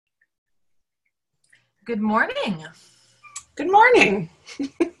Good morning. Good morning.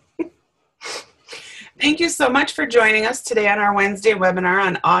 Thank you so much for joining us today on our Wednesday webinar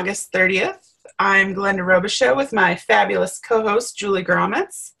on August 30th. I'm Glenda Robichaux with my fabulous co-host, Julie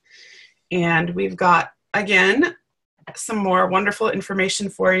Gromitz. And we've got, again, some more wonderful information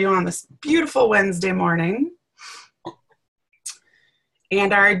for you on this beautiful Wednesday morning.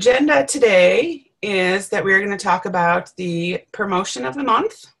 And our agenda today is that we're going to talk about the promotion of the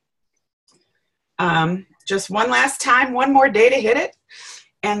month. Just one last time, one more day to hit it.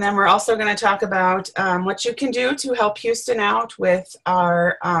 And then we're also going to talk about what you can do to help Houston out with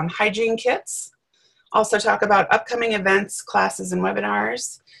our hygiene kits. Also talk about upcoming events, classes, and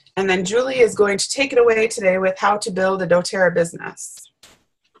webinars. And then Julie is going to take it away today with how to build a doTERRA business.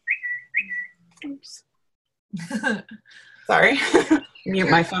 Oops. Sorry, mute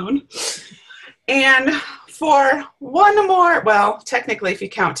my phone. And for one more, well, technically if you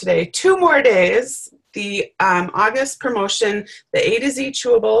count today, 2 more days, the August promotion, the A to Z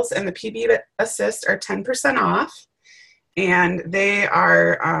chewables and the PB Assist are 10% off. And they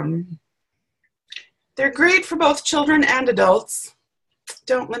are, they're great for both children and adults.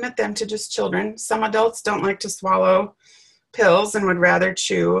 Don't limit them to just children. Some adults don't like to swallow pills and would rather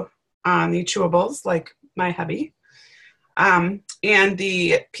chew on the chewables, like my hubby. And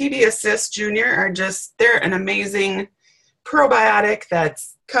the PB Assist Junior are just, they're an amazing probiotic that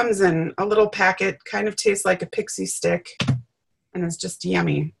comes in a little packet, kind of tastes like a pixie stick, and is just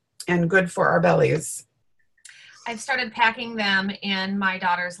yummy and good for our bellies. I've started packing them in my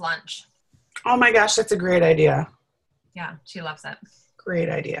daughter's lunch. Oh my gosh, that's a great idea. Yeah, she loves it. Great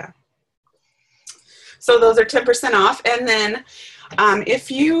idea. So those are 10% off. And then if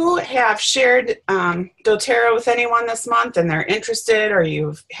you have shared doTERRA with anyone this month and they're interested, or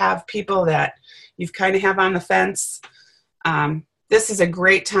you have people that you've kind of have on the fence, this is a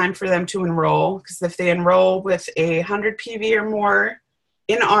great time for them to enroll, because if they enroll with 100 PV or more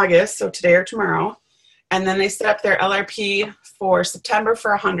in August, so today or tomorrow, and then they set up their LRP for September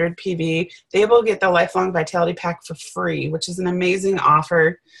for 100 PV, they will get the Lifelong Vitality Pack for free, which is an amazing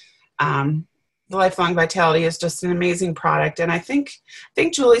offer. The Lifelong Vitality is just an amazing product, and I think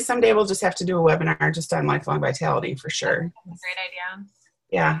Julie, someday we'll just have to do a webinar just on Lifelong Vitality for sure. Great idea.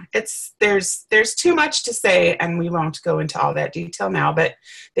 Yeah, there's too much to say, and we won't go into all that detail now, but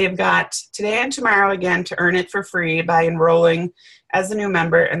they've got today and tomorrow again to earn it for free by enrolling as a new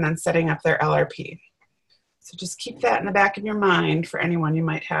member and then setting up their LRP. So just keep that in the back of your mind for anyone you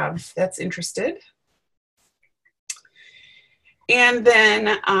might have that's interested. And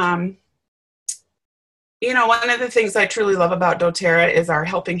then, you know, one of the things I truly love about doTERRA is our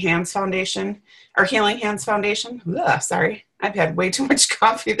Helping Hands Foundation, our Healing Hands Foundation. Ugh, sorry, I've had way too much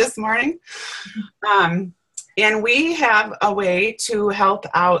coffee this morning. And we have a way to help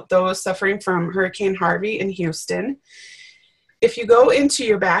out those suffering from Hurricane Harvey in Houston. If you go into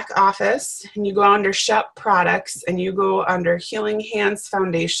your back office and you go under Shop Products and you go under Healing Hands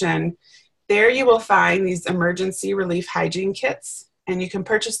Foundation, there you will find these emergency relief hygiene kits. And you can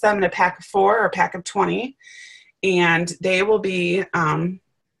purchase them in a pack of 4 or a pack of 20, and they will be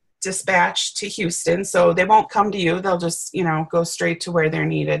dispatched to Houston. So they won't come to you. They'll just, you know, go straight to where they're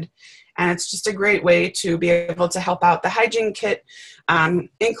needed. And it's just a great way to be able to help out. The hygiene kit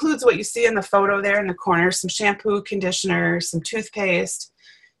includes what you see in the photo there in the corner: some shampoo, conditioner, some toothpaste,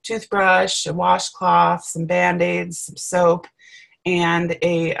 toothbrush, a washcloth, some Band-Aids, some soap, and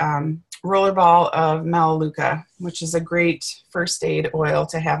a rollerball of Melaleuca, which is a great first aid oil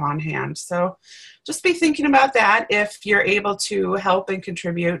to have on hand. So just be thinking about that. If you're able to help and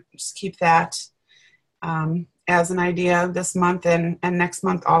contribute, just keep that as an idea this month and next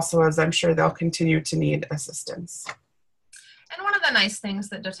month also, as I'm sure they'll continue to need assistance. And one of the nice things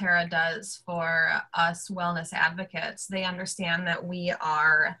that doTERRA does for us wellness advocates, they understand that we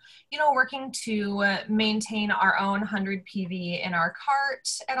are, you know, working to maintain our own 100 PV in our cart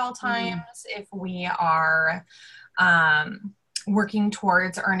at all times. If we are working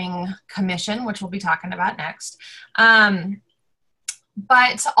towards earning commission, which we'll be talking about next.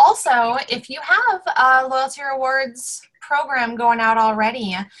 But also, if you have a loyalty rewards program going out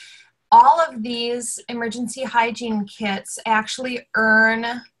already, all of these emergency hygiene kits actually earn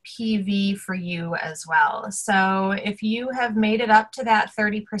PV for you as well. So if you have made it up to that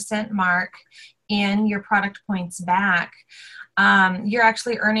 30% mark in your product points back, you're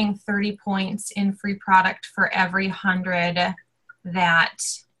actually earning 30 points in free product for every 100 that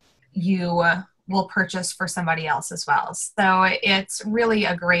you will purchase for somebody else as well. So it's really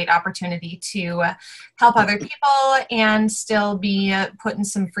a great opportunity to help other people and still be putting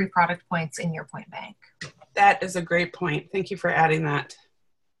some free product points in your point bank. That is a great point. Thank you for adding that.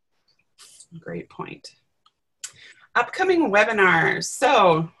 Great point. Upcoming webinars.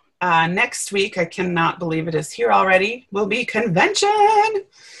 So next week, I cannot believe it is here already, will be convention.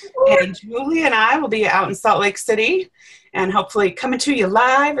 And Julie and I will be out in Salt Lake City and hopefully coming to you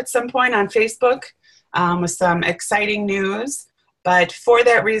live at some point on Facebook with some exciting news. But for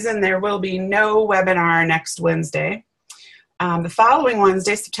that reason, there will be no webinar next Wednesday. The following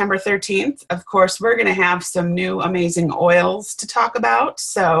Wednesday, September 13th, of course, we're going to have some new amazing oils to talk about.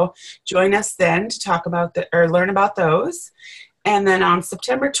 So join us then to talk about or learn about those. And then on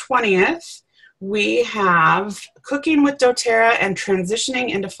September 20th, we have Cooking with doTERRA and Transitioning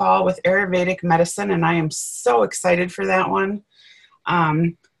into Fall with Ayurvedic Medicine. And I am so excited for that one.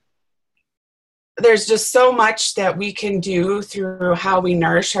 There's just so much that we can do through how we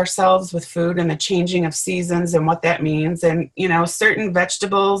nourish ourselves with food and the changing of seasons and what that means. And, you know, certain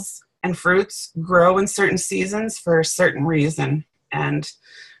vegetables and fruits grow in certain seasons for a certain reason. And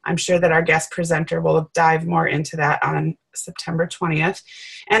I'm sure that our guest presenter will dive more into that on September 20th.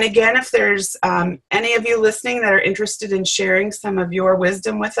 And again, if there's any of you listening that are interested in sharing some of your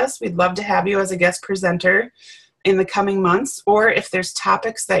wisdom with us, we'd love to have you as a guest presenter in the coming months. Or if there's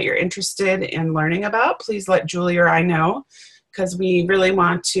topics that you're interested in learning about, please let Julie or I know, because we really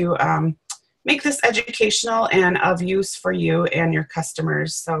want to make this educational and of use for you and your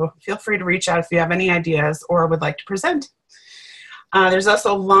customers. So feel free to reach out if you have any ideas or would like to present. There's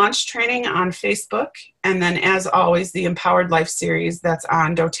also launch training on Facebook. And then as always, the Empowered Life series that's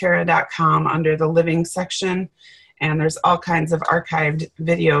on doTERRA.com under the living section. And there's all kinds of archived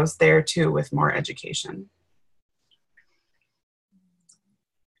videos there too with more education.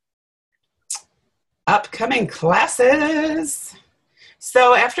 Upcoming classes.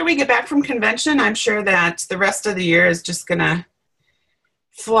 So after we get back from convention, I'm sure that the rest of the year is just gonna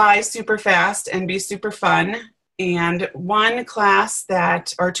fly super fast and be super fun. And one class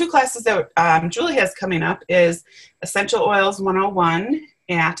that, or two classes that Julie has coming up is Essential Oils 101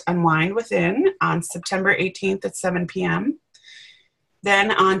 at Unwind Within on September 18th at 7 p.m.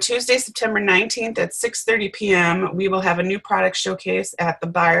 Then on Tuesday, September 19th at 6:30 p.m., we will have a new product showcase at the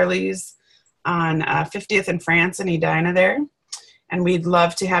Byerly's on 50th and France in Edina there. And we'd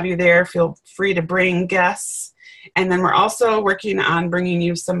love to have you there. Feel free to bring guests. And then we're also working on bringing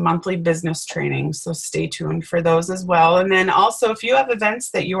you some monthly business training. So stay tuned for those as well. And then also, if you have events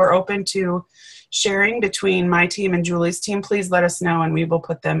that you are open to sharing between my team and Julie's team, please let us know and we will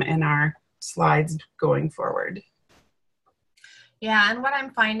put them in our slides going forward. Yeah, and what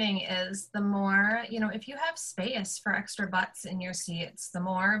I'm finding is the more, you know, if you have space for extra butts in your seats, the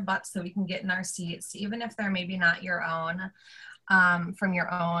more butts that we can get in our seats, even if they're maybe not your own, from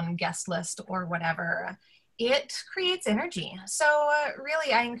your own guest list or whatever, it creates energy. So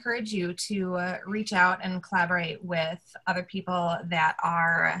really, I encourage you to reach out and collaborate with other people that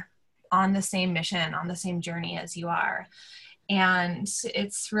are on the same mission, on the same journey as you are. And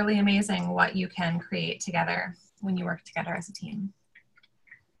it's really amazing what you can create together when you work together as a team.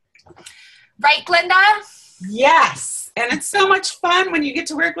 Right, Glenda? Yes. And it's so much fun when you get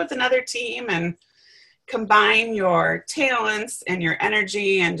to work with another team and combine your talents and your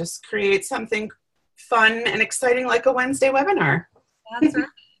energy and just create something fun and exciting like a Wednesday webinar. That's right.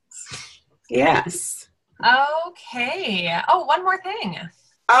 Yes. Okay. Oh, one more thing.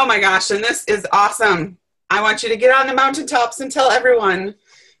 Oh my gosh, and this is awesome. I want you to get on the mountaintops and tell everyone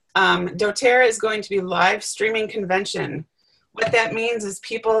doTERRA is going to be live streaming convention. What that means is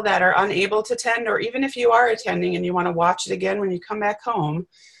people that are unable to attend, or even if you are attending and you want to watch it again when you come back home,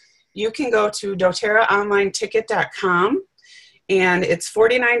 you can go to doTERRAonlineticket.com and it's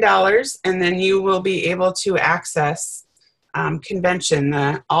 $49, and then you will be able to access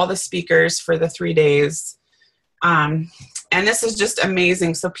convention, all the speakers for the 3 days. And this is just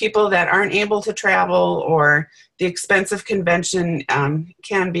amazing. So people that aren't able to travel or the expensive convention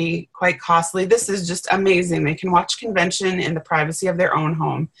can be quite costly. This is just amazing. They can watch convention in the privacy of their own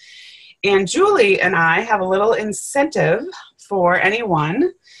home. And Julie and I have a little incentive for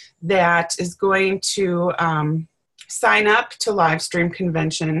anyone that is going to sign up to live stream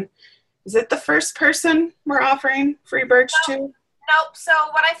convention. Is it the first person we're offering free birch to? Nope. So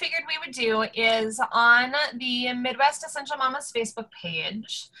what I figured we would do is on the Midwest Essential Mamas Facebook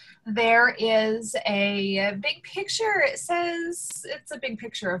page, there is a big picture. It says it's a big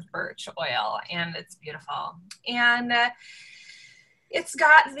picture of birch oil, and it's beautiful. And it's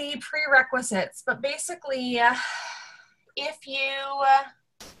got the prerequisites, but basically, if you,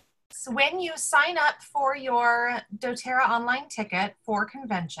 so when you sign up for your doTERRA online ticket for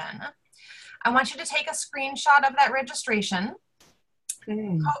convention, I want you to take a screenshot of that registration.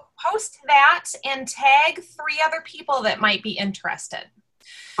 Post that and tag 3 other people that might be interested.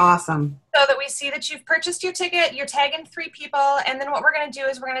 Awesome. so that we see that you've purchased your ticket. You're tagging 3 people, and then what we're going to do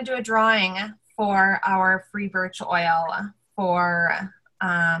is we're going to do a drawing for our free birch oil for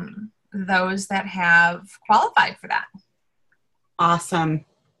those that have qualified for that. Awesome.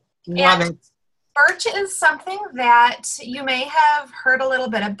 Love it. Birch is something that you may have heard a little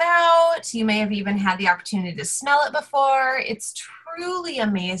bit about. You may have even had the opportunity to smell it before. It's truly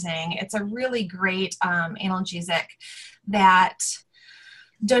amazing. It's a really great analgesic that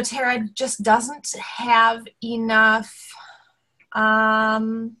doTERRA just doesn't have enough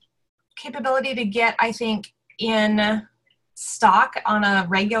capability to get, I think, in stock on a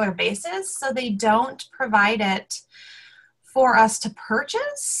regular basis. So they don't provide it for us to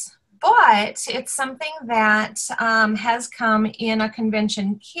purchase. But it's something that has come in a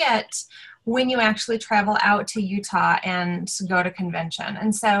convention kit when you actually travel out to Utah and go to convention.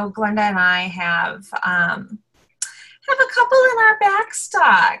 And so Glenda and I have a couple in our back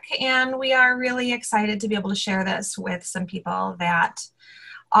stock, and we are really excited to be able to share this with some people that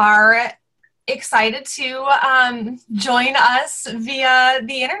are excited to join us via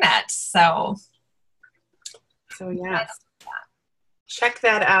the internet. So yeah. Check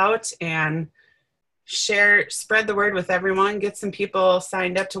that out and spread the word with everyone. Get some people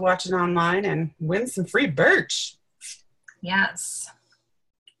signed up to watch it online and win some free birch. Yes.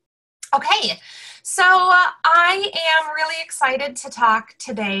 Okay, so I am really excited to talk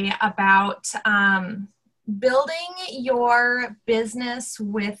today about building your business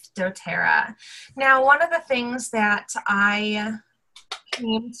with doTERRA. Now, one of the things that I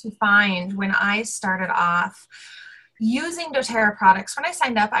came to find when I started off using doTERRA products, when I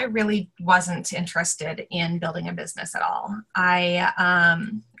signed up, I really wasn't interested in building a business at all.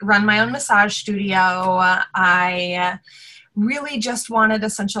 I run my own massage studio. I really just wanted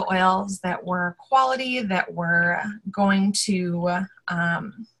essential oils that were quality, that were going to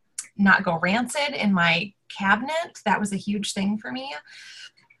not go rancid in my cabinet. That was a huge thing for me.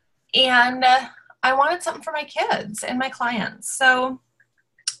 And I wanted something for my kids and my clients. So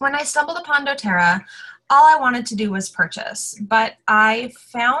when I stumbled upon doTERRA, all I wanted to do was purchase, but I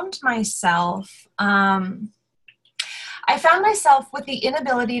found myself with the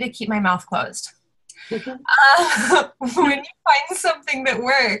inability to keep my mouth closed. When you find something that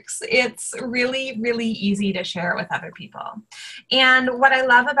works, it's really, really easy to share it with other people. And what I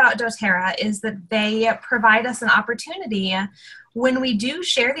love about doTERRA is that they provide us an opportunity when we do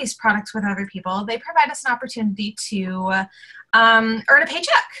share these products with other people. They provide us an opportunity to earn a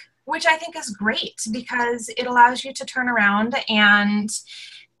paycheck, which I think is great because it allows you to turn around and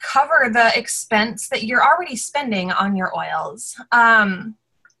cover the expense that you're already spending on your oils.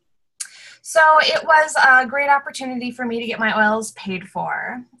 So it was a great opportunity for me to get my oils paid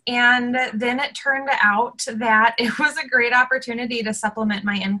for. And then it turned out that it was a great opportunity to supplement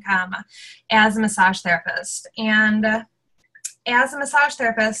my income as a massage therapist. And as a massage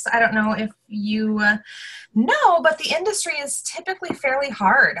therapist, I don't know if you know, but the industry is typically fairly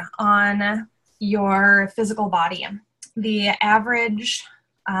hard on your physical body. The average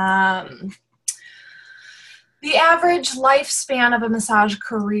lifespan of a massage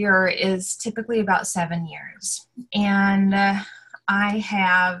career is typically about 7 years. And I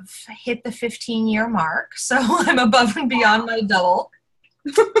have hit the 15-year mark, so I'm above and beyond my double.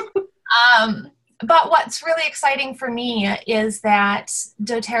 But what's really exciting for me is that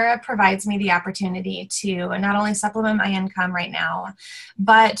doTERRA provides me the opportunity to not only supplement my income right now,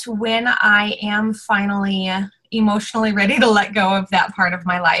 but when I am finally emotionally ready to let go of that part of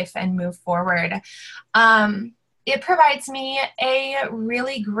my life and move forward, it provides me a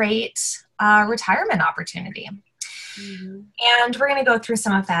really great retirement opportunity. Mm-hmm. And we're going to go through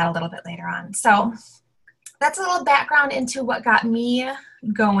some of that a little bit later on. So that's a little background into what got me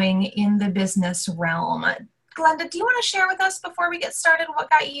going in the business realm. Glenda, do you want to share with us before we get started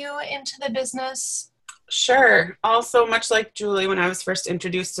what got you into the business? Sure. Also, much like Julie, when I was first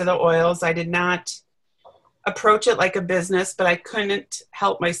introduced to the oils, I did not approach it like a business, but I couldn't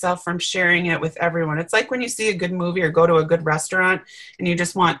help myself from sharing it with everyone. It's like when you see a good movie or go to a good restaurant and you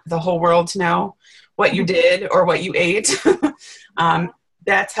just want the whole world to know what you did or what you ate.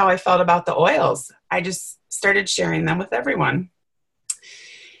 That's how I felt about the oils. I just started sharing them with everyone.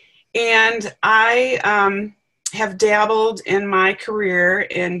 And I have dabbled in my career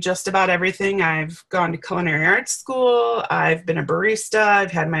in just about everything. I've gone to culinary arts school. I've been a barista.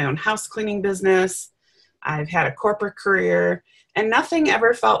 I've had my own house cleaning business. I've had a corporate career, and nothing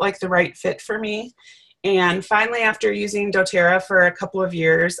ever felt like the right fit for me. And finally, after using doTERRA for a couple of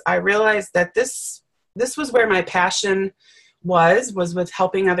years, I realized that this was where my passion was with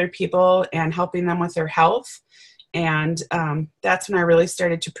helping other people and helping them with their health. And that's when I really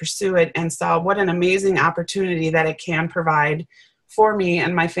started to pursue it and saw what an amazing opportunity that it can provide for me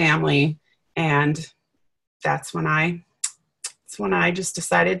and my family. And that's when I just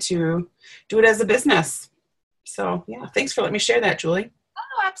decided to do it as a business. So yeah, thanks for letting me share that, Julie.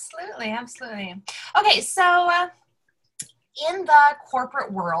 Oh, absolutely. Absolutely. Okay. So in the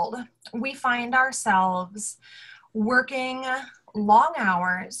corporate world, we find ourselves working long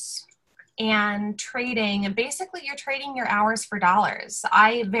hours and trading. Basically, you're trading your hours for dollars.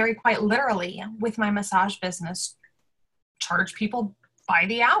 I very quite literally, with my massage business, charge people by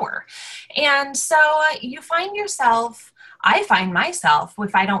the hour. And so you find yourself, I find myself,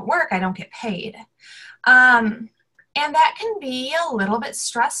 if I don't work, I don't get paid. And that can be a little bit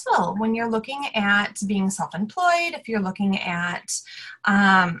stressful when you're looking at being self-employed, if you're looking at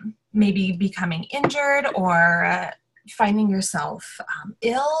maybe becoming injured or finding yourself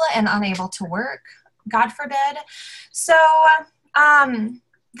ill and unable to work, God forbid. So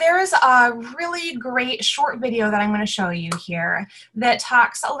there is a really great short video that I'm going to show you here that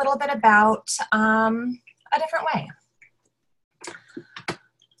talks a little bit about a different way.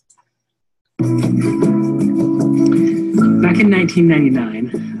 Back in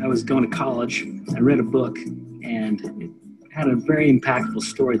 1999, I was going to college. I read a book, and it had a very impactful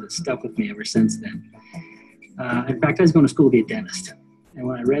story that stuck with me ever since then. In fact, I was going to school to be a dentist. And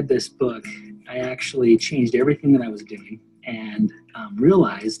when I read this book, I actually changed everything that I was doing and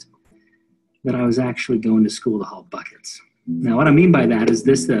realized that I was actually going to school to haul buckets. Now, what I mean by that is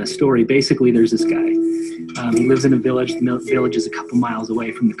this story. Basically, there's this guy. He lives in a village. The village is a couple miles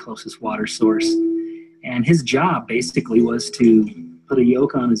away from the closest water source. And his job basically was to put a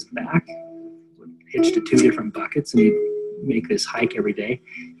yoke on his back, hitched to 2 different buckets, and he'd make this hike every day.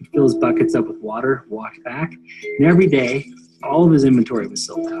 He'd fill his buckets up with water, walk back, and every day, all of his inventory was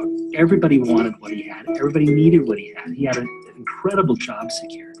sold out. Everybody wanted what he had. Everybody needed what he had. He had an incredible job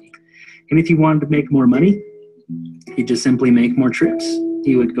security. And if he wanted to make more money, he'd just simply make more trips.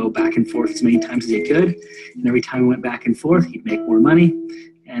 He would go back and forth as many times as he could, and every time he went back and forth, he'd make more money.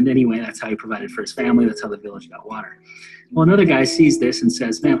 And anyway, that's how he provided for his family. That's how the village got water. Well, another guy sees this and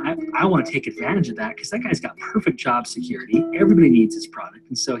says, man, I want to take advantage of that because that guy's got perfect job security. Everybody needs his product.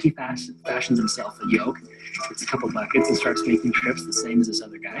 And so he fashions himself a yoke, gets a couple buckets, and starts making trips the same as this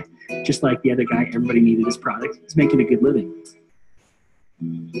other guy. Just like the other guy, everybody needed his product. He's making a good living.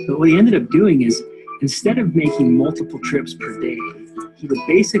 But what he ended up doing is, instead of making multiple trips per day, he would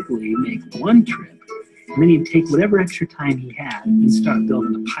basically make one trip, and then he'd take whatever extra time he had and start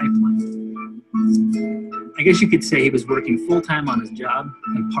building a pipeline. I guess you could say he was working full-time on his job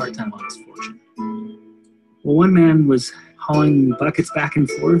and part-time on his fortune. Well, one man was hauling buckets back and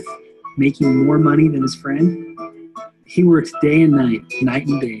forth, making more money than his friend. He worked day and night, night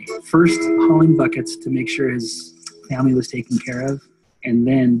and day. First, hauling buckets to make sure his family was taken care of, and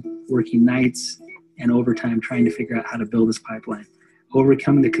then working nights and overtime trying to figure out how to build his pipeline,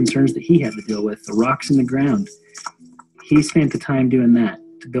 overcoming the concerns that he had to deal with, the rocks in the ground. He spent the time doing that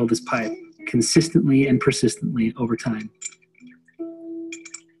to build his pipe consistently and persistently over time.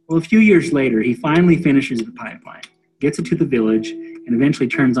 Well, a few years later, he finally finishes the pipeline, gets it to the village, and eventually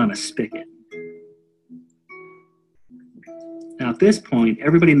turns on a spigot. Now, at this point,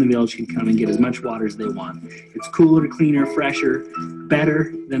 everybody in the village can come and get as much water as they want. It's cooler, cleaner, fresher,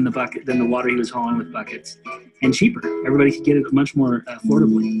 better than the water he was hauling with buckets, and cheaper. Everybody could get it much more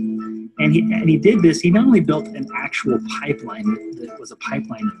affordably. And he did this. He not only built an actual pipeline that was a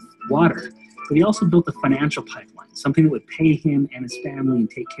pipeline of water, but he also built a financial pipeline, something that would pay him and his family and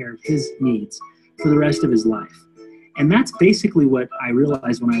take care of his needs for the rest of his life. And that's basically what I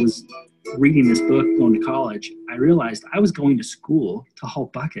realized when I was reading this book, going to college. I realized I was going to school to haul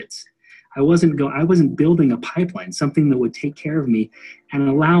buckets. I wasn't building a pipeline, something that would take care of me and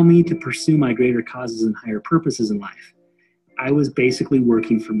allow me to pursue my greater causes and higher purposes in life. I was basically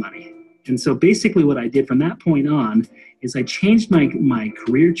working for money. And so basically what I did from that point on is I changed my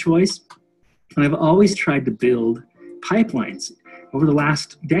career choice, and I've always tried to build pipelines. Over the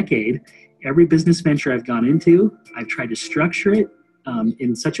last decade, every business venture I've gone into, I've tried to structure it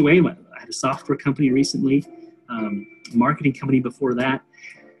in such a way. I had a software company recently, a marketing company before that.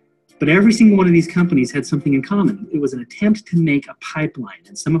 But every single one of these companies had something in common. It was an attempt to make a pipeline.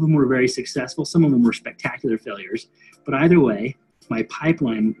 And some of them were very successful. Some of them were spectacular failures. But either way, my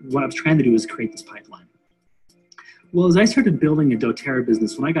pipeline, what I was trying to do was create this pipeline. Well, as I started building a doTERRA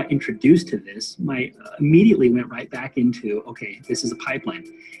business, when I got introduced to this, immediately went right back into, okay, this is a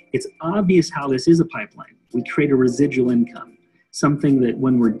pipeline. It's obvious how this is a pipeline. We create a residual income, something that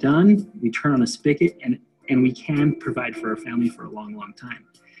when we're done, we turn on a spigot and we can provide for our family for a long, long time.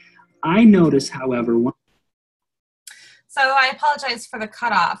 I notice, however, So I apologize for the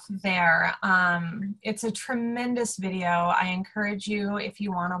cutoff there. It's a tremendous video. I encourage you, if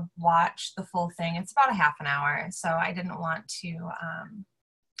you want to watch the full thing, it's about a half an hour. So I didn't want to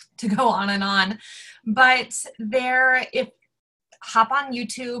go on and on. But hop on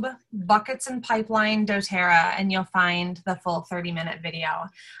YouTube, Buckets and Pipeline doTERRA, and you'll find the full 30-minute video.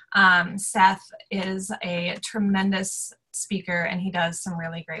 Seth is a tremendous speaker, and he does some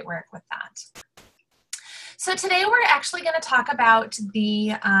really great work with that. So today we're actually going to talk about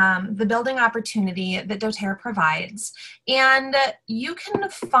the building opportunity that doTERRA provides, and you can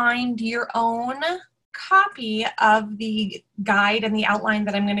find your own copy of the guide and the outline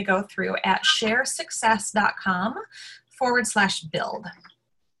that I'm going to go through at sharesuccess.com/build.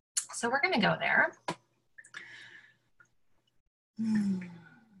 So we're going to go there.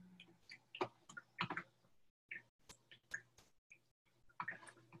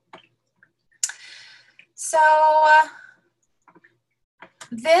 So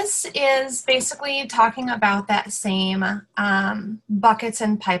this is basically talking about that same buckets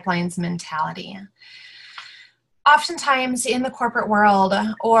and pipelines mentality. Oftentimes in the corporate world,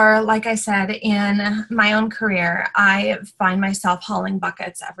 or like I said, in my own career, I find myself hauling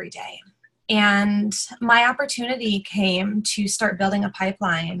buckets every day. And my opportunity came to start building a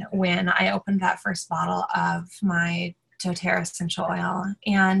pipeline when I opened that first bottle of my doTERRA essential oil.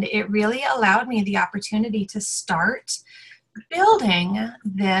 And it really allowed me the opportunity to start building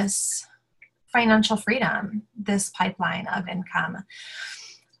this financial freedom, this pipeline of income.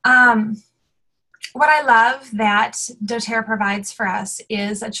 What I love that doTERRA provides for us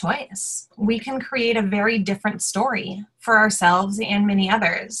is a choice. We can create a very different story for ourselves and many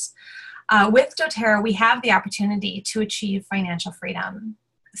others. With doTERRA, we have the opportunity to achieve financial freedom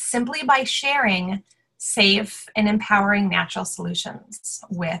simply by sharing safe and empowering natural solutions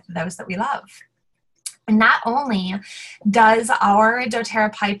with those that we love. And not only does our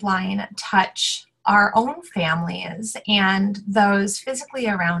doTERRA pipeline touch our own families and those physically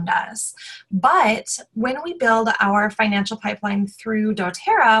around us, but when we build our financial pipeline through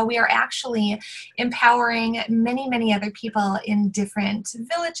doTERRA, we are actually empowering many, many other people in different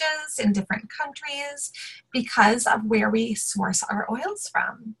villages, in different countries, because of where we source our oils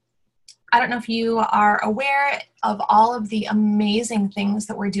from. I don't know if you are aware of all of the amazing things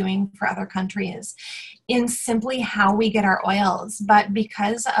that we're doing for other countries in simply how we get our oils, but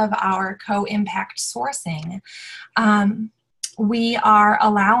because of our co-impact sourcing, we are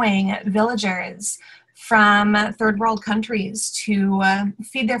allowing villagers from third world countries to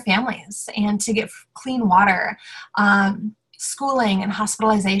feed their families and to get clean water, schooling and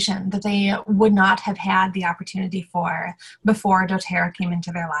hospitalization that they would not have had the opportunity for before doTERRA came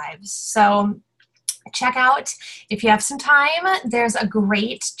into their lives. So check out, if you have some time, there's a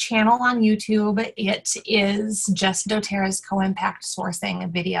great channel on YouTube. It is just doTERRA's co-impact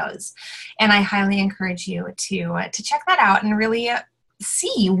sourcing videos. And I highly encourage you to check that out and really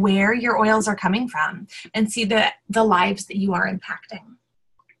see where your oils are coming from and see the lives that you are impacting.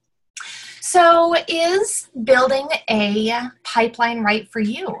 So is building a pipeline right for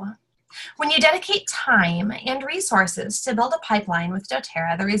you? When you dedicate time and resources to build a pipeline with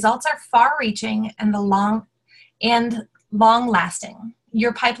doTERRA, the results are far-reaching and long-lasting.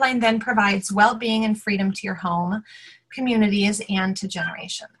 Your pipeline then provides well-being and freedom to your home, communities, and to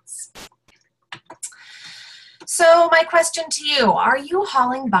generations. So my question to you, are you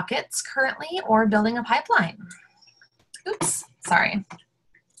hauling buckets currently or building a pipeline? Oops, sorry.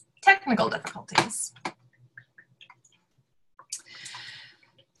 Technical difficulties.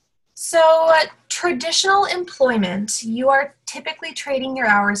 So traditional employment, you are typically trading your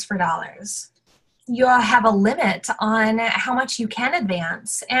hours for dollars. You have a limit on how much you can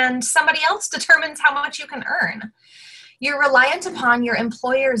advance, and somebody else determines how much you can earn. You're reliant upon your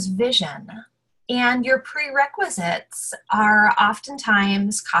employer's vision, and your prerequisites are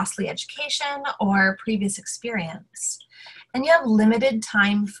oftentimes costly education or previous experience. And you have limited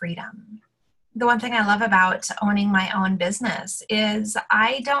time freedom. The one thing I love about owning my own business is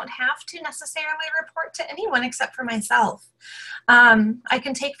I don't have to necessarily report to anyone except for myself. I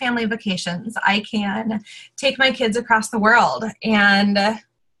can take family vacations. I can take my kids across the world and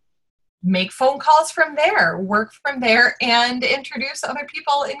make phone calls from there, work from there, and introduce other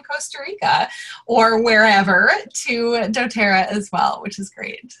people in Costa Rica or wherever to doTERRA as well, which is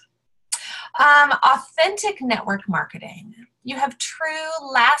great. Authentic network marketing. You have true,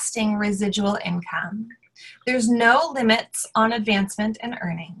 lasting residual income. There's no limits on advancement and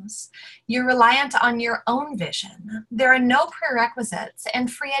earnings. You're reliant on your own vision. There are no prerequisites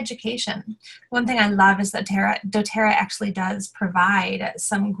and free education. One thing I love is that doTERRA actually does provide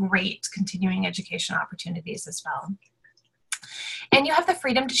some great continuing education opportunities as well. And you have the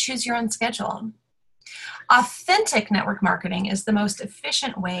freedom to choose your own schedule. Authentic network marketing is the most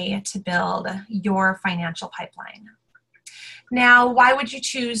efficient way to build your financial pipeline. Now, why would you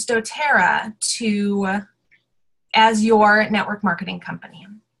choose doTERRA as your network marketing company?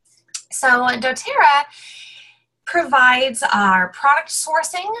 So doTERRA provides our product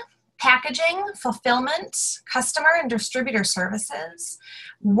sourcing, packaging, fulfillment, customer and distributor services,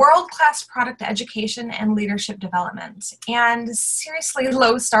 world-class product education and leadership development, and seriously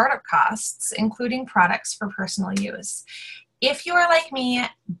low startup costs, including products for personal use. If you are like me,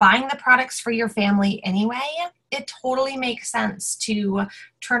 buying the products for your family anyway, it totally makes sense to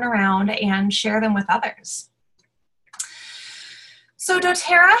turn around and share them with others. So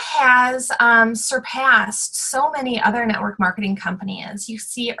doTERRA has surpassed so many other network marketing companies. You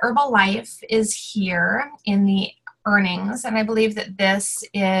see Herbalife is here in the earnings, and I believe that this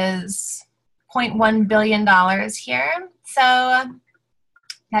is $0.1 billion here. So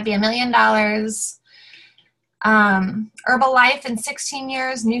that'd be $1 million. Herbalife in 16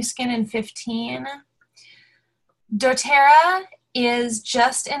 years, Nu Skin in 15. doTERRA is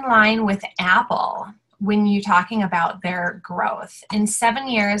just in line with Apple when you're talking about their growth. In 7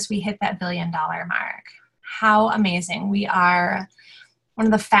 years, we hit that $1 billion mark. How amazing. We are one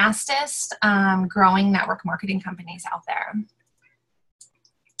of the fastest growing network marketing companies out there.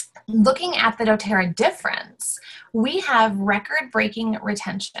 Looking at the doTERRA difference, we have record-breaking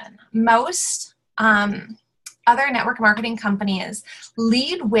retention. Most other network marketing companies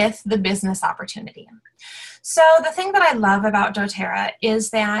lead with the business opportunity. So the thing that I love about doTERRA is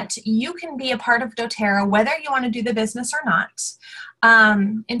that you can be a part of doTERRA whether you want to do the business or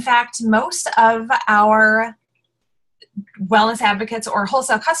not. In fact, most of our wellness advocates or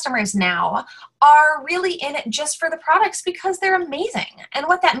wholesale customers now are really in it just for the products because they're amazing. And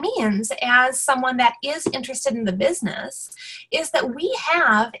what that means as someone that is interested in the business is that we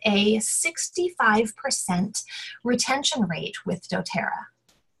have a 65% retention rate with doTERRA.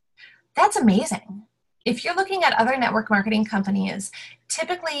 That's amazing. If you're looking at other network marketing companies,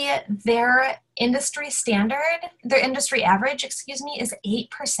 typically their industry average, is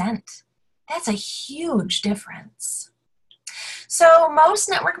 8%. That's a huge difference. So most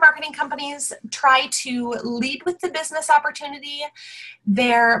network marketing companies try to lead with the business opportunity.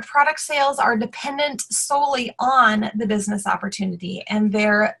 Their product sales are dependent solely on the business opportunity, and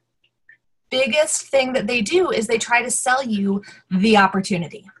their biggest thing that they do is they try to sell you the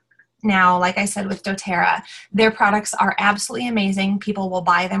opportunity. Now, like I said with doTERRA, their products are absolutely amazing. People will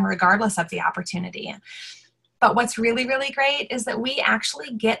buy them regardless of the opportunity. But what's really, really great is that we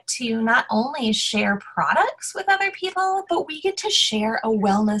actually get to not only share products with other people, but we get to share a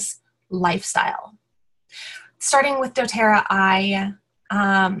wellness lifestyle. Starting with doTERRA, I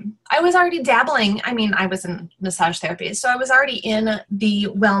was already dabbling. I was in massage therapy, so I was already in the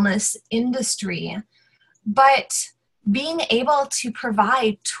wellness industry. But being able to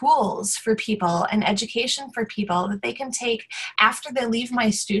provide tools for people and education for people that they can take after they leave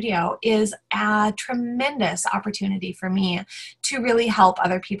my studio is a tremendous opportunity for me to really help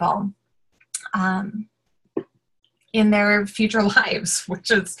other people in their future lives,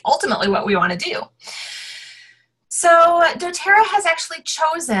 which is ultimately what we want to do. So doTERRA has actually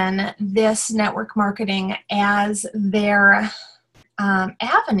chosen this network marketing as their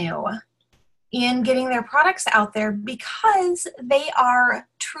avenue in getting their products out there because they are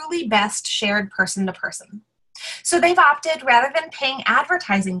truly best shared person to person. So they've opted, rather than paying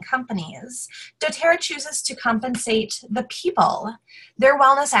advertising companies, doTERRA chooses to compensate the people, their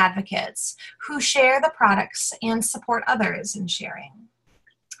wellness advocates, who share the products and support others in sharing.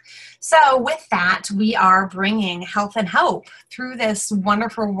 So with that, we are bringing health and hope through this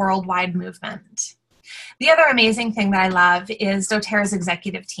wonderful worldwide movement. The other amazing thing that I love is doTERRA's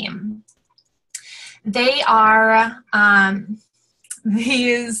executive team. They are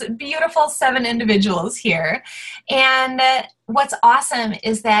these beautiful 7 individuals here. And what's awesome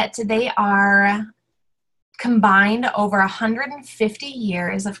is that they are combined over 150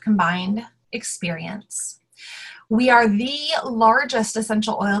 years of combined experience. We are the largest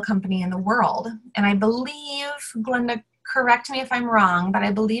essential oil company in the world. And I believe, Glenda, correct me if I'm wrong, but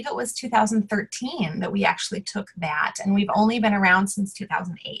I believe it was 2013 that we actually took that. And we've only been around since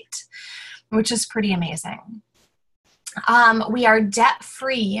 2008. Which is pretty amazing. We are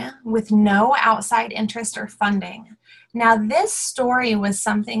debt-free with no outside interest or funding. Now, this story was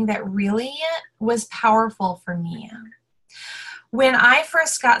something that really was powerful for me. When I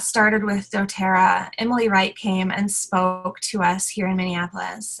first got started with doTERRA, Emily Wright came and spoke to us here in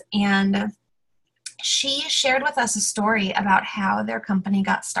Minneapolis, and she shared with us a story about how their company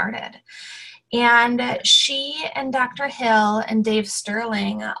got started. And she and Dr. Hill and Dave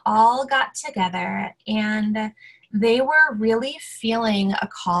Sterling all got together, and they were really feeling a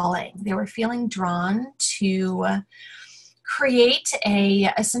calling. They were feeling drawn to create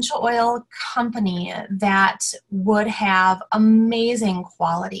a essential oil company that would have amazing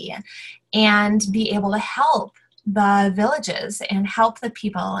quality and be able to help the villages and help the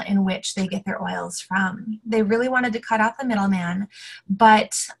people in which they get their oils from. They really wanted to cut out the middleman,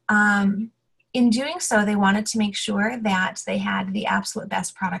 but in doing so, they wanted to make sure that they had the absolute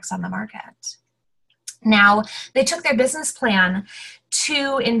best products on the market. Now, they took their business plan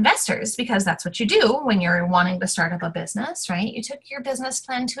to investors, because that's what you do when you're wanting to start up a business, right? You took your business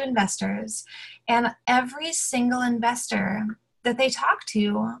plan to investors, and every single investor that they talked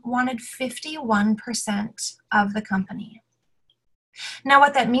to wanted 51% of the company. Now,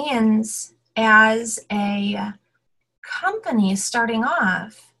 what that means as a company starting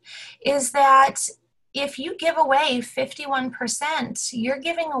off is that if you give away 51%, you're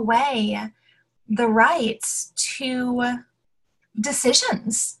giving away the rights to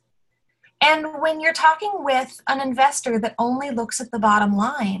decisions. And when you're talking with an investor that only looks at the bottom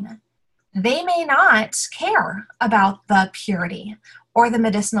line, they may not care about the purity or the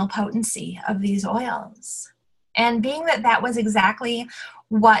medicinal potency of these oils. And being that that was exactly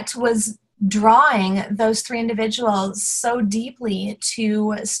what was drawing those three individuals so deeply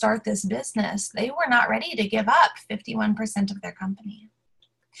to start this business, they were not ready to give up 51% of their company.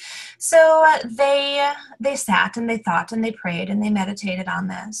 So they sat and they thought and they prayed and they meditated on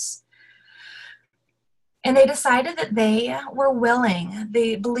this. And they decided that they were willing,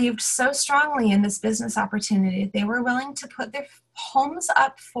 they believed so strongly in this business opportunity, they were willing to put their homes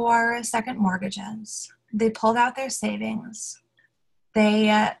up for second mortgages. They pulled out their savings.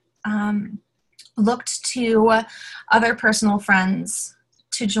 They looked to other personal friends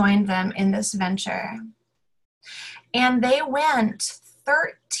to join them in this venture. And they went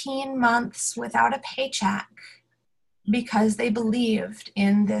 13 months without a paycheck because they believed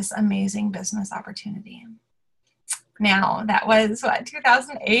in this amazing business opportunity. Now, that was,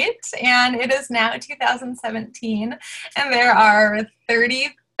 2008, and it is now 2017, and there are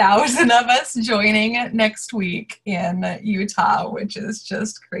 30,000 of us joining next week in Utah, which is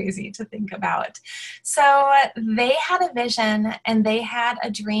just crazy to think about. So they had a vision, and they had a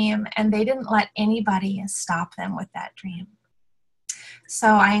dream, and they didn't let anybody stop them with that dream. So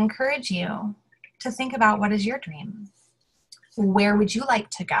I encourage you to think about, what is your dream? Where would you like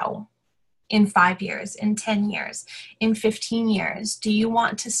to go in 5 years, in 10 years, in 15 years? Do you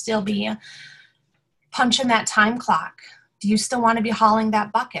want to still be punching that time clock? Do you still want to be hauling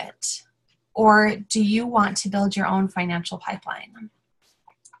that bucket? Or do you want to build your own financial pipeline?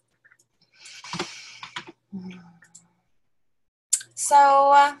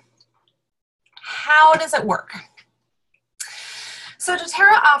 So how does it work? So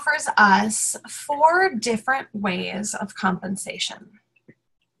doTERRA offers us 4 different ways of compensation.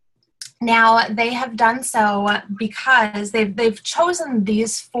 Now, they have done so because they've chosen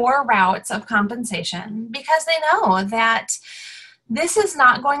these 4 routes of compensation because they know that this is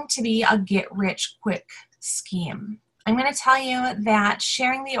not going to be a get-rich-quick scheme. I'm going to tell you that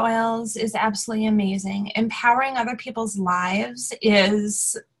sharing the oils is absolutely amazing. Empowering other people's lives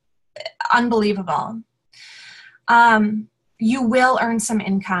is unbelievable. You will earn some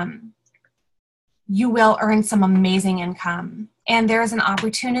income. You will earn some amazing income. And there's an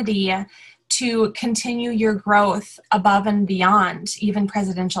opportunity to continue your growth above and beyond even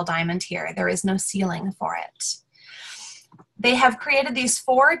Presidential Diamond here. There is no ceiling for it. They have created these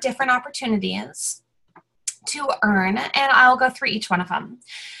 4 different opportunities to earn, and I'll go through each one of them.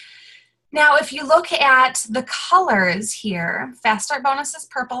 Now, if you look at the colors here, Fast Start bonus is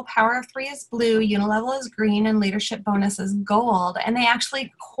purple, Power of 3 is blue, Unilevel is green, and Leadership bonus is gold. And they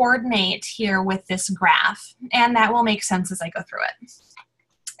actually coordinate here with this graph, and that will make sense as I go through it.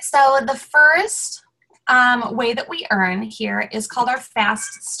 So the first way that we earn here is called our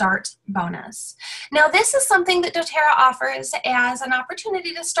Fast Start bonus. Now, this is something that doTERRA offers as an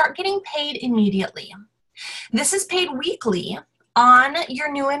opportunity to start getting paid immediately. This is paid weekly on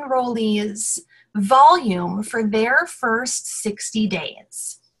your new enrollees' volume for their first 60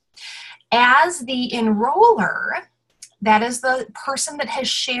 days. As the enroller, that is the person that has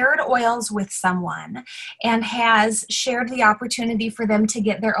shared oils with someone and has shared the opportunity for them to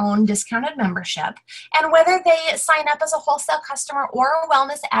get their own discounted membership. And whether they sign up as a wholesale customer or a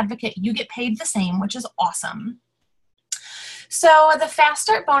wellness advocate, you get paid the same, which is awesome. So the Fast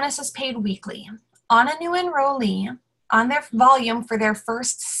Start bonus is paid weekly on a new enrollee on their volume for their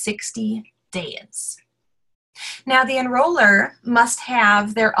first 60 days. Now, the enroller must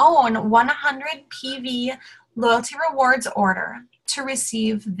have their own 100 PV loyalty rewards order to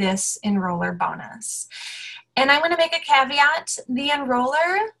receive this enroller bonus. And I'm going to make a caveat. The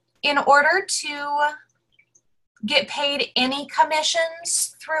enroller, in order to get paid any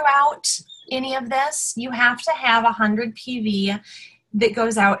commissions throughout any of this, you have to have 100 PV that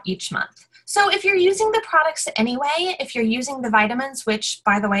goes out each month. So if you're using the products anyway, if you're using the vitamins, which,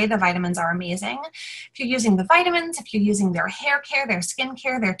 by the way, the vitamins are amazing. If you're using the vitamins, if you're using their hair care, their skin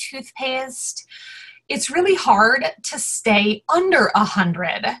care, their toothpaste, it's really hard to stay under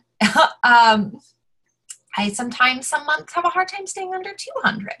 100. I sometimes, some months, have a hard time staying under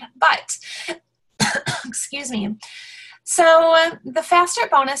 200, but excuse me. So the Fast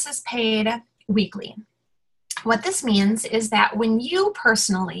Start bonus is paid weekly. What this means is that when you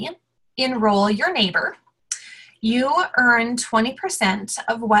personally enroll your neighbor, you earn 20%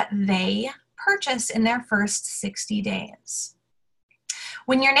 of what they purchase in their first 60 days.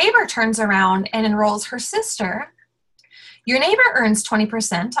 When your neighbor turns around and enrolls her sister, your neighbor earns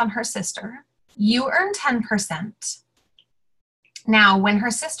 20% on her sister. You earn 10%. Now, when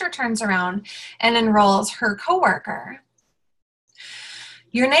her sister turns around and enrolls her coworker,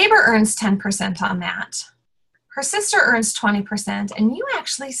 your neighbor earns 10% on that. Her sister earns 20%, and you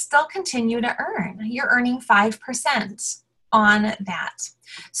actually still continue to earn. You're earning 5% on that.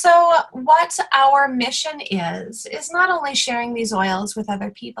 So what our mission is not only sharing these oils with other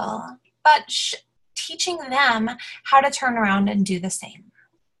people, but teaching them how to turn around and do the same.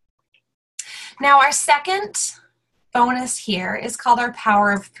 Now, our second bonus here is called our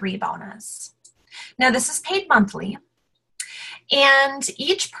Power of 3 bonus. Now, this is paid monthly, and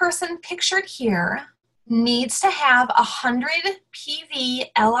each person pictured here needs to have 100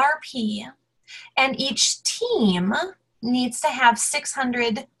 PV LRP, and each team needs to have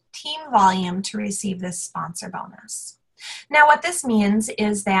 600 team volume to receive this sponsor bonus. Now, what this means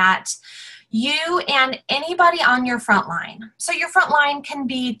is that you and anybody on your front line, so your front line can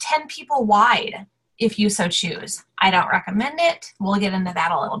be 10 people wide if you so choose. I don't recommend it. We'll get into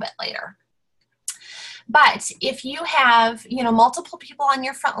that a little bit later. But if you have, multiple people on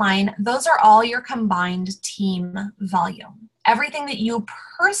your front line, those are all your combined team volume. Everything that you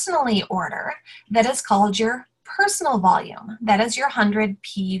personally order, that is called your personal volume. That is your 100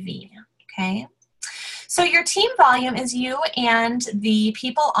 PV, okay? So your team volume is you and the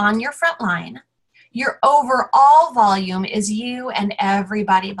people on your front line. Your overall volume is you and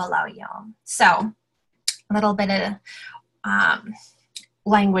everybody below you. So a little bit of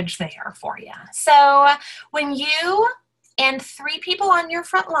language there for you. So when you and 3 people on your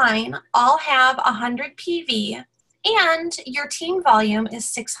front line all have 100 PV and your team volume is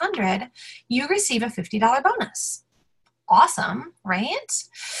 600, you receive a $50 bonus. Awesome, right?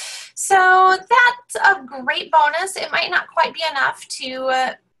 So that's a great bonus. It might not quite be enough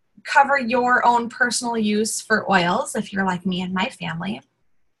to cover your own personal use for oils if you're like me and my family.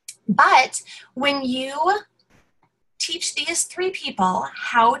 But when you teach these 3 people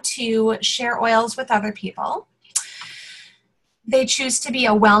how to share oils with other people, they choose to be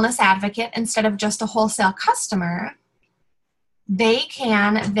a wellness advocate instead of just a wholesale customer, they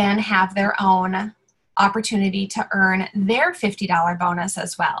can then have their own opportunity to earn their $50 bonus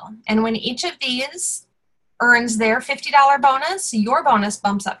as well. And when each of these earns their $50 bonus, your bonus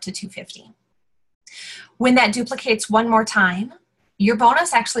bumps up to $250. When that duplicates one more time, your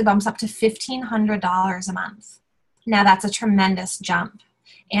bonus actually bumps up to $1,500 a month. Now that's a tremendous jump,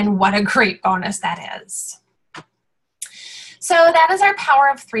 and what a great bonus that is. So that is our Power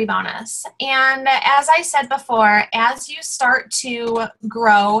of 3 bonus. And as I said before, as you start to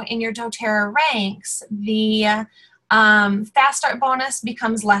grow in your doTERRA ranks, the Fast Start bonus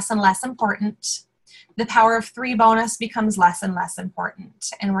becomes less and less important. The Power of 3 bonus becomes less and less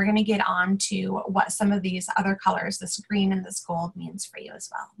important. And we're going to get on to what some of these other colors, this green and this gold, means for you as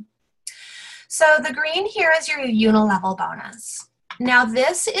well. So the green here is your unilevel bonus. Now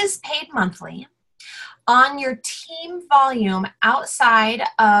this is paid monthly on your team volume outside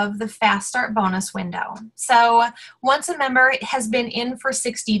of the Fast Start bonus window. So once a member has been in for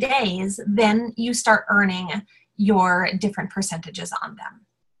 60 days, then you start earning your different percentages on them.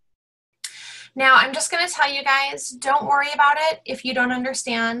 Now, I'm just going to tell you guys, don't worry about it if you don't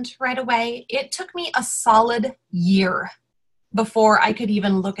understand right away. It took me a solid year before I could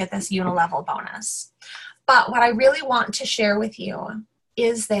even look at this unilevel bonus. But what I really want to share with you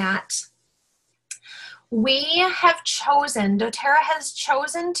is that we have chosen, doTERRA has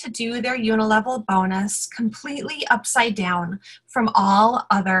chosen to do their unilevel bonus completely upside down from all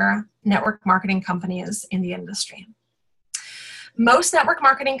other network marketing companies in the industry. Most network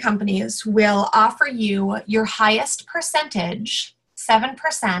marketing companies will offer you your highest percentage,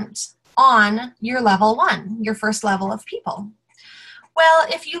 7%, on your level 1, your first level of people. Well,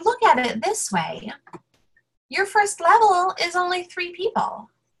 if you look at it this way, your first level is only 3 people.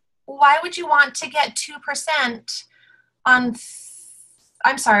 Why would you want to get 2% on,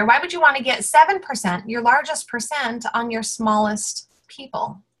 why would you want to get 7%, your largest percent, on your smallest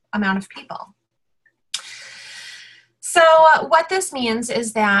amount of people? So what this means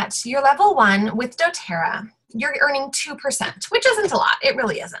is that your level 1 with doTERRA, you're earning 2%, which isn't a lot. It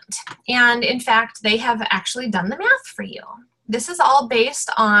really isn't. And in fact, they have actually done the math for you. This is all based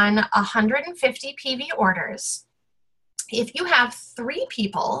on 150 PV orders. If you have 3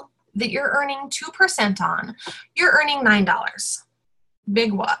 people that you're earning 2% on, you're earning $9.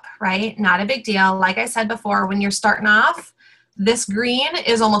 Big whoop, right? Not a big deal. Like I said before, when you're starting off, this green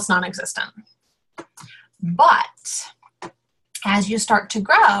is almost non-existent. But as you start to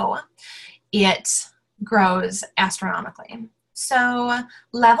grow, it grows astronomically. So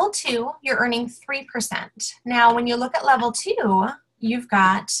level 2, you're earning 3%. Now, when you look at level 2, you've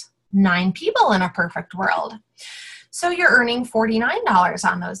got 9 people in a perfect world. So you're earning $49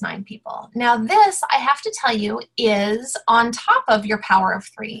 on those 9 people. Now this, I have to tell you, is on top of your power of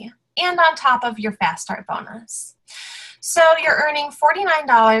 3 and on top of your fast start bonus. So you're earning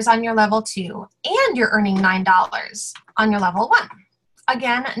 $49 on your level 2 and you're earning $9 on your level 1.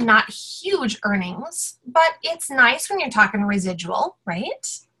 Again, not huge earnings, but it's nice when you're talking residual,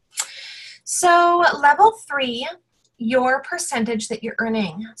 right? So level 3, your percentage that you're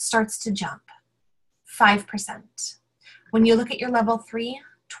earning starts to jump, 5%. When you look at your level 3,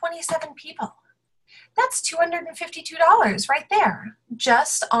 27 people. That's $252 right there,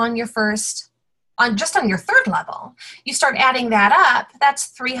 just on your third level. You start adding that up,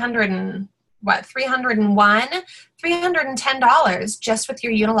 that's $301, $310 just with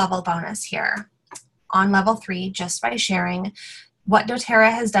your unilevel bonus here on level 3, just by sharing what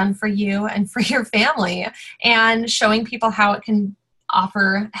doTERRA has done for you and for your family and showing people how it can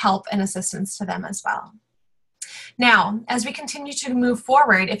offer help and assistance to them as well. Now, as we continue to move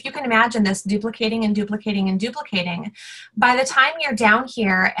forward, if you can imagine this duplicating and duplicating and duplicating, by the time you're down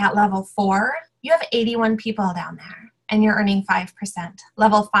here at level 4, you have 81 people down there and you're earning 5%.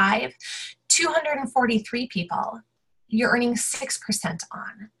 Level 5, 243 people, you're earning 6%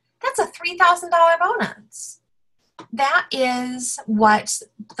 on. That's a $3,000 bonus. That is what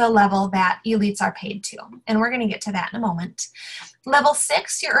the level that elites are paid to. And we're going to get to that in a moment. Level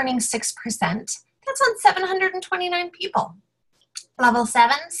 6, you're earning 6%. That's on 729 people. Level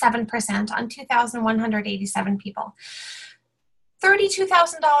 7, 7% on 2,187 people.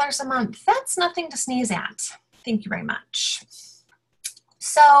 $32,000 a month. That's nothing to sneeze at. Thank you very much.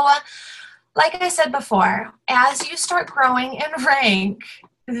 So, like I said before, as you start growing in rank,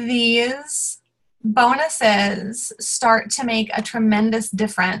 these bonuses start to make a tremendous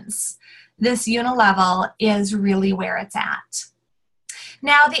difference. This unilevel is really where it's at.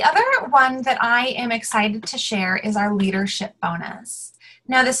 Now, the other one that I am excited to share is our leadership bonus.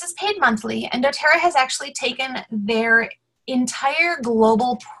 Now, this is paid monthly, and doTERRA has actually taken their entire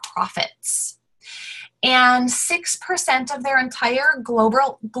global profits, and 6% of their entire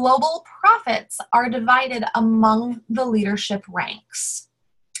global profits are divided among the leadership ranks.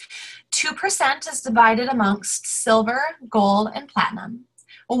 2% is divided amongst silver, gold, and platinum.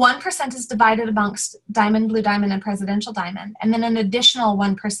 1% is divided amongst diamond, blue diamond, and presidential diamond, and then an additional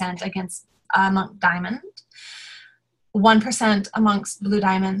 1% amongst diamond, 1% amongst blue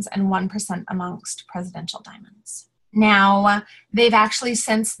diamonds, and 1% amongst presidential diamonds. Now, they've actually,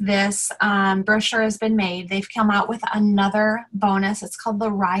 since this brochure has been made, they've come out with another bonus. It's called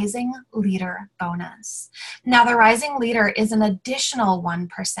the Rising Leader Bonus. Now, the Rising Leader is an additional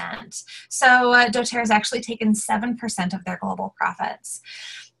 1%. So doTERRA has actually taken 7% of their global profits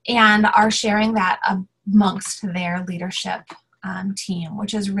and are sharing that amongst their leadership team,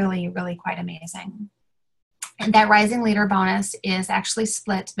 which is really, really quite amazing. And that Rising Leader bonus is actually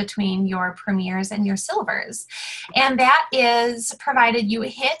split between your premiers and your silvers. And that is provided you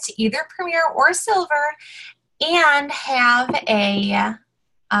hit either premier or silver and have a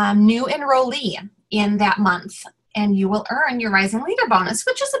new enrollee in that month. And you will earn your Rising Leader bonus,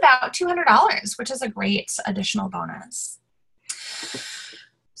 which is about $200, which is a great additional bonus.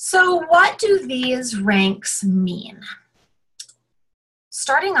 So what do these ranks mean?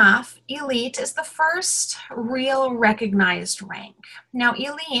 Starting off, Elite is the first real recognized rank. Now,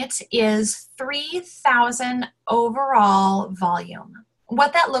 Elite is 3,000 overall volume.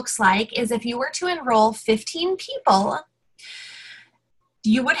 What that looks like is if you were to enroll 15 people,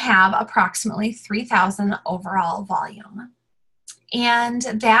 you would have approximately 3,000 overall volume. And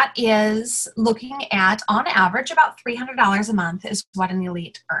that is looking at, on average, about $300 a month is what an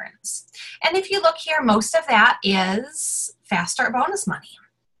elite earns. And if you look here, most of that is Fast Start bonus money.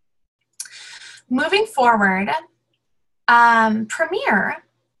 Moving forward, Premier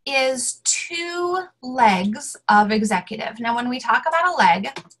is 2 legs of executive. Now, when we talk about a leg,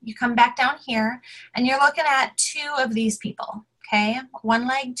 you come back down here and you're looking at 2 of these people, okay? 1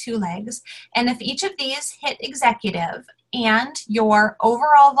 leg, 2 legs. And if each of these hit executive and your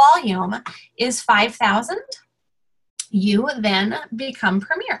overall volume is 5,000, you then become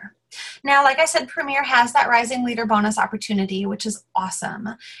Premier. Now, like I said, Premier has that Rising Leader bonus opportunity, which is awesome.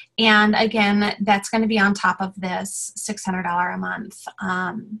 And again, that's going to be on top of this $600 a month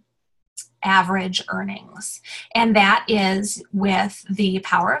average earnings. And that is with the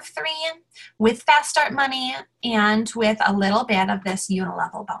Power of 3, with Fast Start money, and with a little bit of this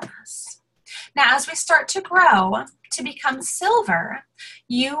unilevel bonus. Now, as we start to grow to become Silver,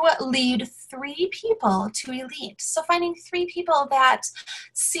 you lead 3 people to Elite. So finding 3 people that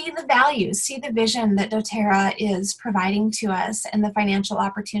see the values, see the vision that doTERRA is providing to us and the financial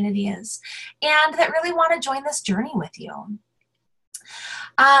opportunities, and that really want to join this journey with you.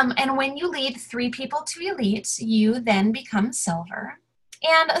 And when you lead 3 people to Elite, you then become Silver.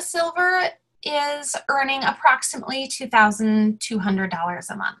 And a Silver is earning approximately $2,200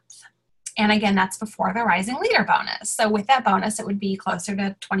 a month. And again, that's before the Rising Leader bonus. So with that bonus, it would be closer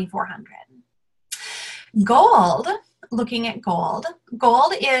to $2,400. Gold, looking at gold,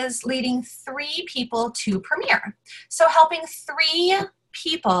 gold is leading 3 people to Premier. So helping 3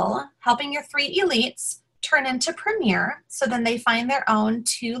 people, helping your 3 elites turn into Premier, so then they find their own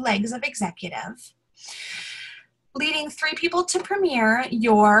 2 legs of executive. Leading 3 people to Premier,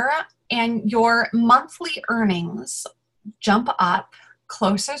 your monthly earnings jump up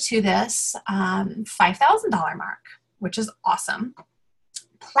closer to this $5,000 mark, which is awesome.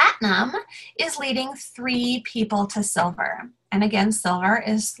 Platinum is leading 3 people to Silver. And again, Silver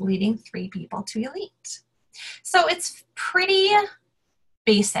is leading 3 people to Elite. So it's pretty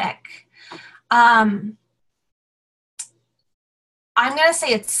basic. I'm going to say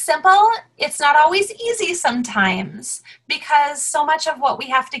it's simple. It's not always easy sometimes, because so much of what we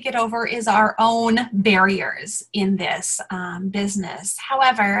have to get over is our own barriers in this business.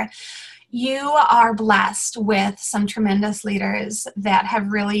 However, you are blessed with some tremendous leaders that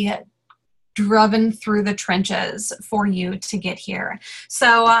have really driven through the trenches for you to get here.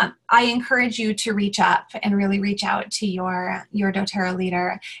 So I encourage you to reach up and really reach out to your doTERRA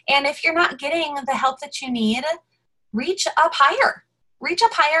leader. And if you're not getting the help that you need, reach up higher. Reach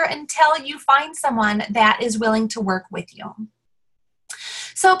up higher until you find someone that is willing to work with you.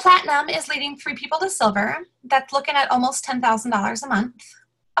 So Platinum is leading 3 people to Silver. That's looking at almost $10,000 a month,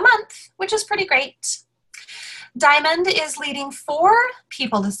 which is pretty great. Diamond is leading 4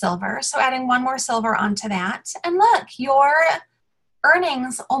 people to Silver, so adding 1 more Silver onto that. And look, your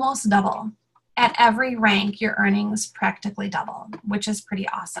earnings almost double. At every rank, your earnings practically double, which is pretty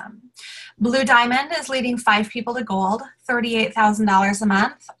awesome. Blue Diamond is leading 5 people to Gold, $38,000 a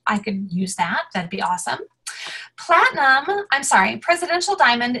month. I could use that. That'd be awesome. Presidential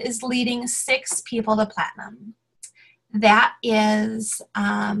Diamond is leading 6 people to Platinum. That is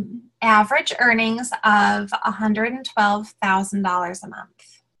average earnings of $112,000 a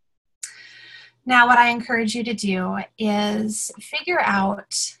month. Now, what I encourage you to do is figure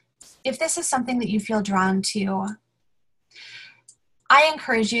out if this is something that you feel drawn to. I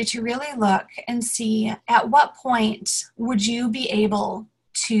encourage you to really look and see at what point would you be able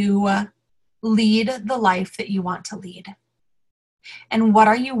to lead the life that you want to lead? And what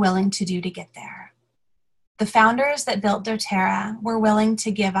are you willing to do to get there? The founders that built doTERRA were willing to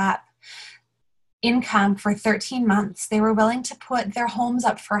give up income for 13 months. They were willing to put their homes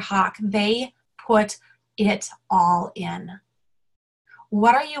up for hawk. They put it all in.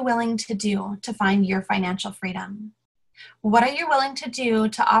 What are you willing to do to find your financial freedom? What are you willing to do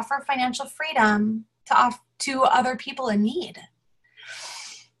to offer financial freedom to other people in need?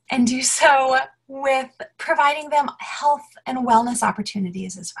 And do so with providing them health and wellness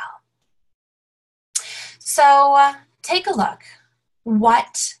opportunities as well. So take a look.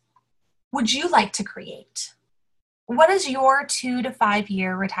 What would you like to create? What is your 2 to 5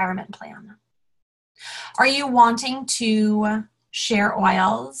 year retirement plan? Are you wanting to share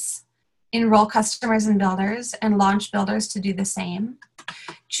oils, enroll customers and builders, and launch builders to do the same?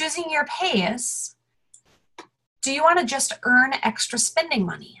 Choosing your pace. Do you want to just earn extra spending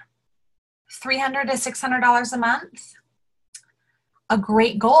money? $300 to $600 a month? A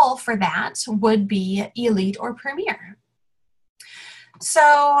great goal for that would be Elite or Premier.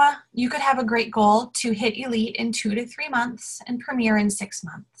 So you could have a great goal to hit elite in 2 to 3 months and premier in 6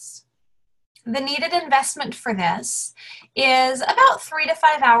 months. The needed investment for this is about 3 to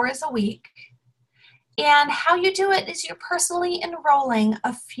 5 hours a week. And how you do it is you're personally enrolling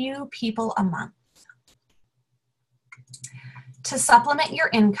a few people a month. To supplement your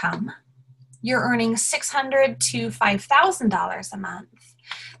income, you're earning $600 to $5,000 a month.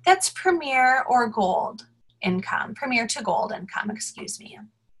 That's premier or gold income, premier to gold income, excuse me.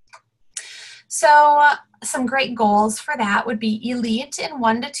 So some great goals for that would be elite in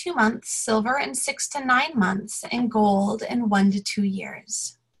 1 to 2 months, silver in 6 to 9 months, and gold in 1 to 2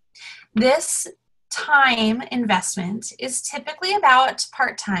 years. This time investment is typically about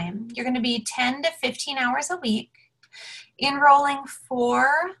part-time. You're going to be 10 to 15 hours a week, enrolling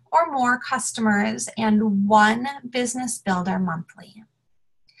 4 or more customers and 1 business builder monthly.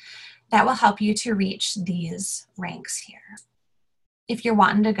 That will help you to reach these ranks here. If you're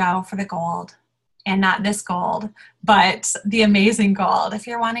wanting to go for the gold, and not this gold, but the amazing gold, if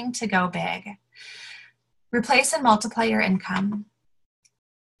you're wanting to go big, replace and multiply your income.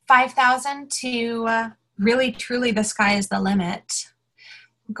 5,000 to really truly the sky is the limit.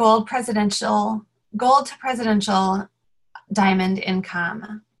 Gold to presidential diamond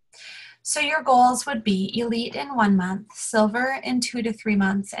income. So your goals would be elite in 1 month, silver in 2 to 3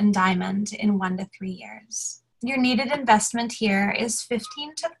 months, and diamond in 1 to 3 years. Your needed investment here is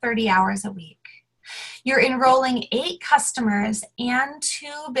 15 to 30 hours a week. You're enrolling 8 customers and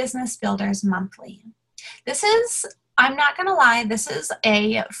 2 business builders monthly. This is, I'm not going to lie, this is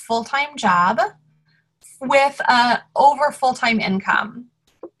a full-time job with over full-time income.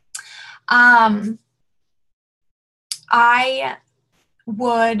 I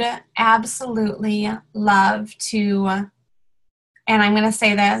would absolutely love to, and I'm going to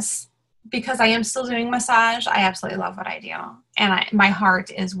say this because I am still doing massage, I absolutely love what I do. And my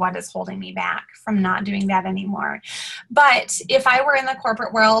heart is what is holding me back from not doing that anymore. But if I were in the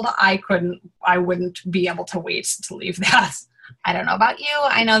corporate world, I wouldn't be able to wait to leave that. I don't know about you.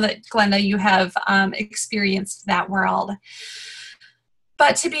 I know that, Glenda, you have experienced that world.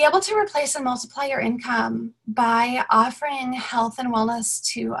 But to be able to replace and multiply your income by offering health and wellness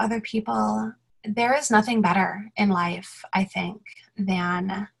to other people, there is nothing better in life, I think,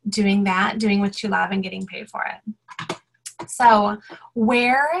 than doing that, doing what you love and getting paid for it. So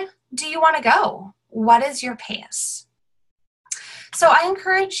where do you want to go? What is your pace? So I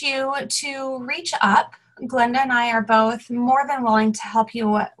encourage you to reach up. Glenda and I are both more than willing to help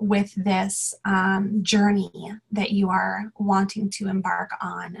you with this journey that you are wanting to embark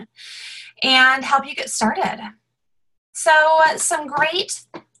on and help you get started. So some great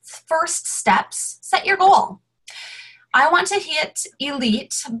first steps: set your goal. I want to hit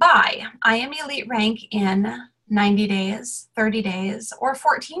elite by, I am elite rank in 90 days, 30 days, or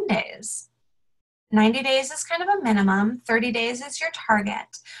 14 days. 90 days is kind of a minimum. 30 days is your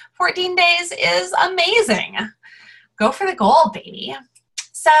target. 14 days is amazing. Go for the goal, baby.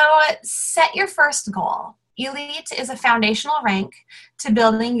 So set your first goal. Elite is a foundational rank to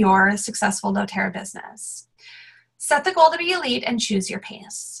building your successful doTERRA business. Set the goal to be elite and choose your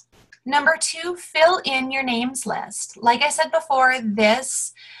pace. Number 2, fill in your names list. Like I said before,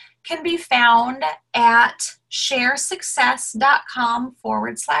 this can be found at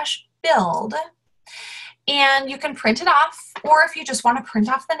sharesuccess.com/build. And you can print it off, or if you just want to print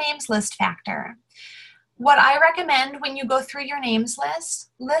off the names list factor. What I recommend when you go through your names list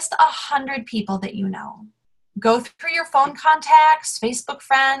 100 people that you know. Go through your phone contacts, Facebook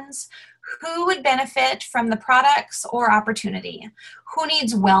friends, who would benefit from the products or opportunity, who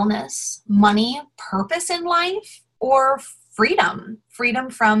needs wellness, money, purpose in life, or freedom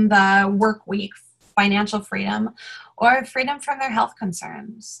from the work week, financial freedom, or freedom from their health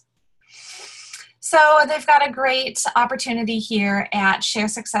concerns. So they've got a great opportunity here at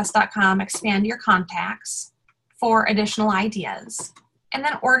sharesuccess.com. Expand your contacts for additional ideas, and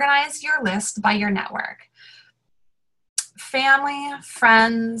then organize your list by your network. Family,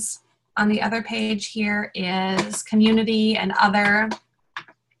 friends. On the other page here is community and other.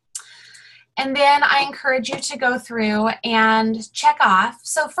 And then I encourage you to go through and check off.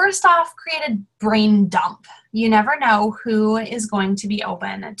 So first off, create a brain dump. You never know who is going to be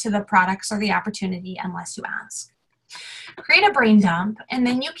open to the products or the opportunity unless you ask. Create a brain dump, and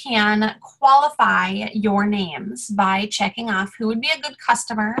then you can qualify your names by checking off who would be a good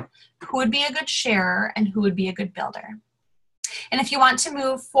customer, who would be a good sharer, and who would be a good builder. And if you want to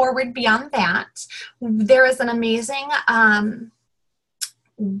move forward beyond that, there is an amazing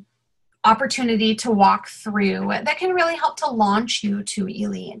opportunity to walk through that can really help to launch you to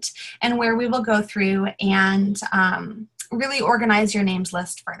elite, and where we will go through and really organize your names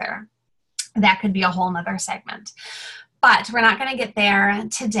list further. That could be a whole nother segment. But we're not going to get there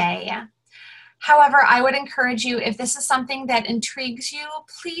today. However, I would encourage you, if this is something that intrigues you,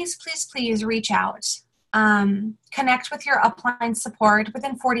 please, please, please reach out. Connect with your upline support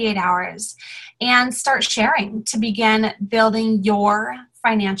within 48 hours and start sharing to begin building your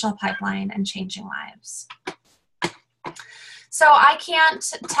financial pipeline and changing lives. So I can't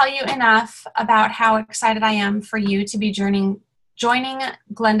tell you enough about how excited I am for you to be joining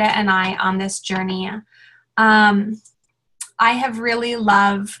Glenda and I on this journey. I have really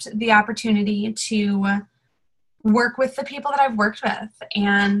loved the opportunity to work with the people that I've worked with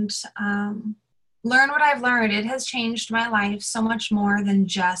and learn what I've learned. It has changed my life so much more than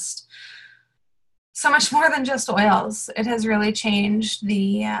just oils. It has really changed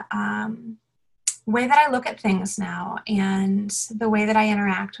the way that I look at things now and the way that I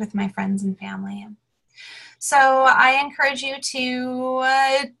interact with my friends and family. So I encourage you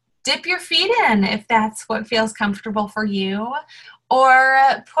to dip your feet in if that's what feels comfortable for you, or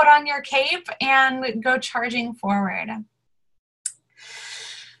put on your cape and go charging forward.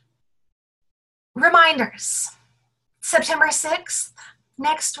 Reminders. September 6th,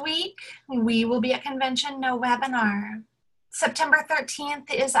 next week, we will be at convention, no webinar. September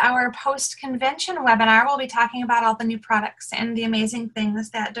 13th is our post-convention webinar. We'll be talking about all the new products and the amazing things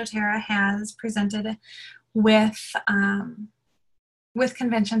that doTERRA has presented with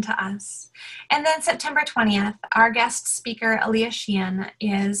convention to us. And then September 20th, our guest speaker, Aaliyah Sheehan,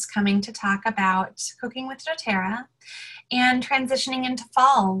 is coming to talk about cooking with doTERRA and transitioning into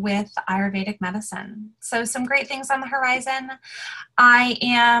fall with Ayurvedic medicine. So some great things on the horizon. I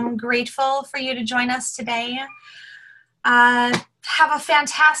am grateful for you to join us today. Have a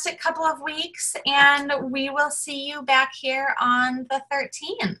fantastic couple of weeks, and we will see you back here on the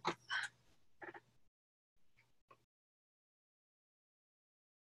 13th.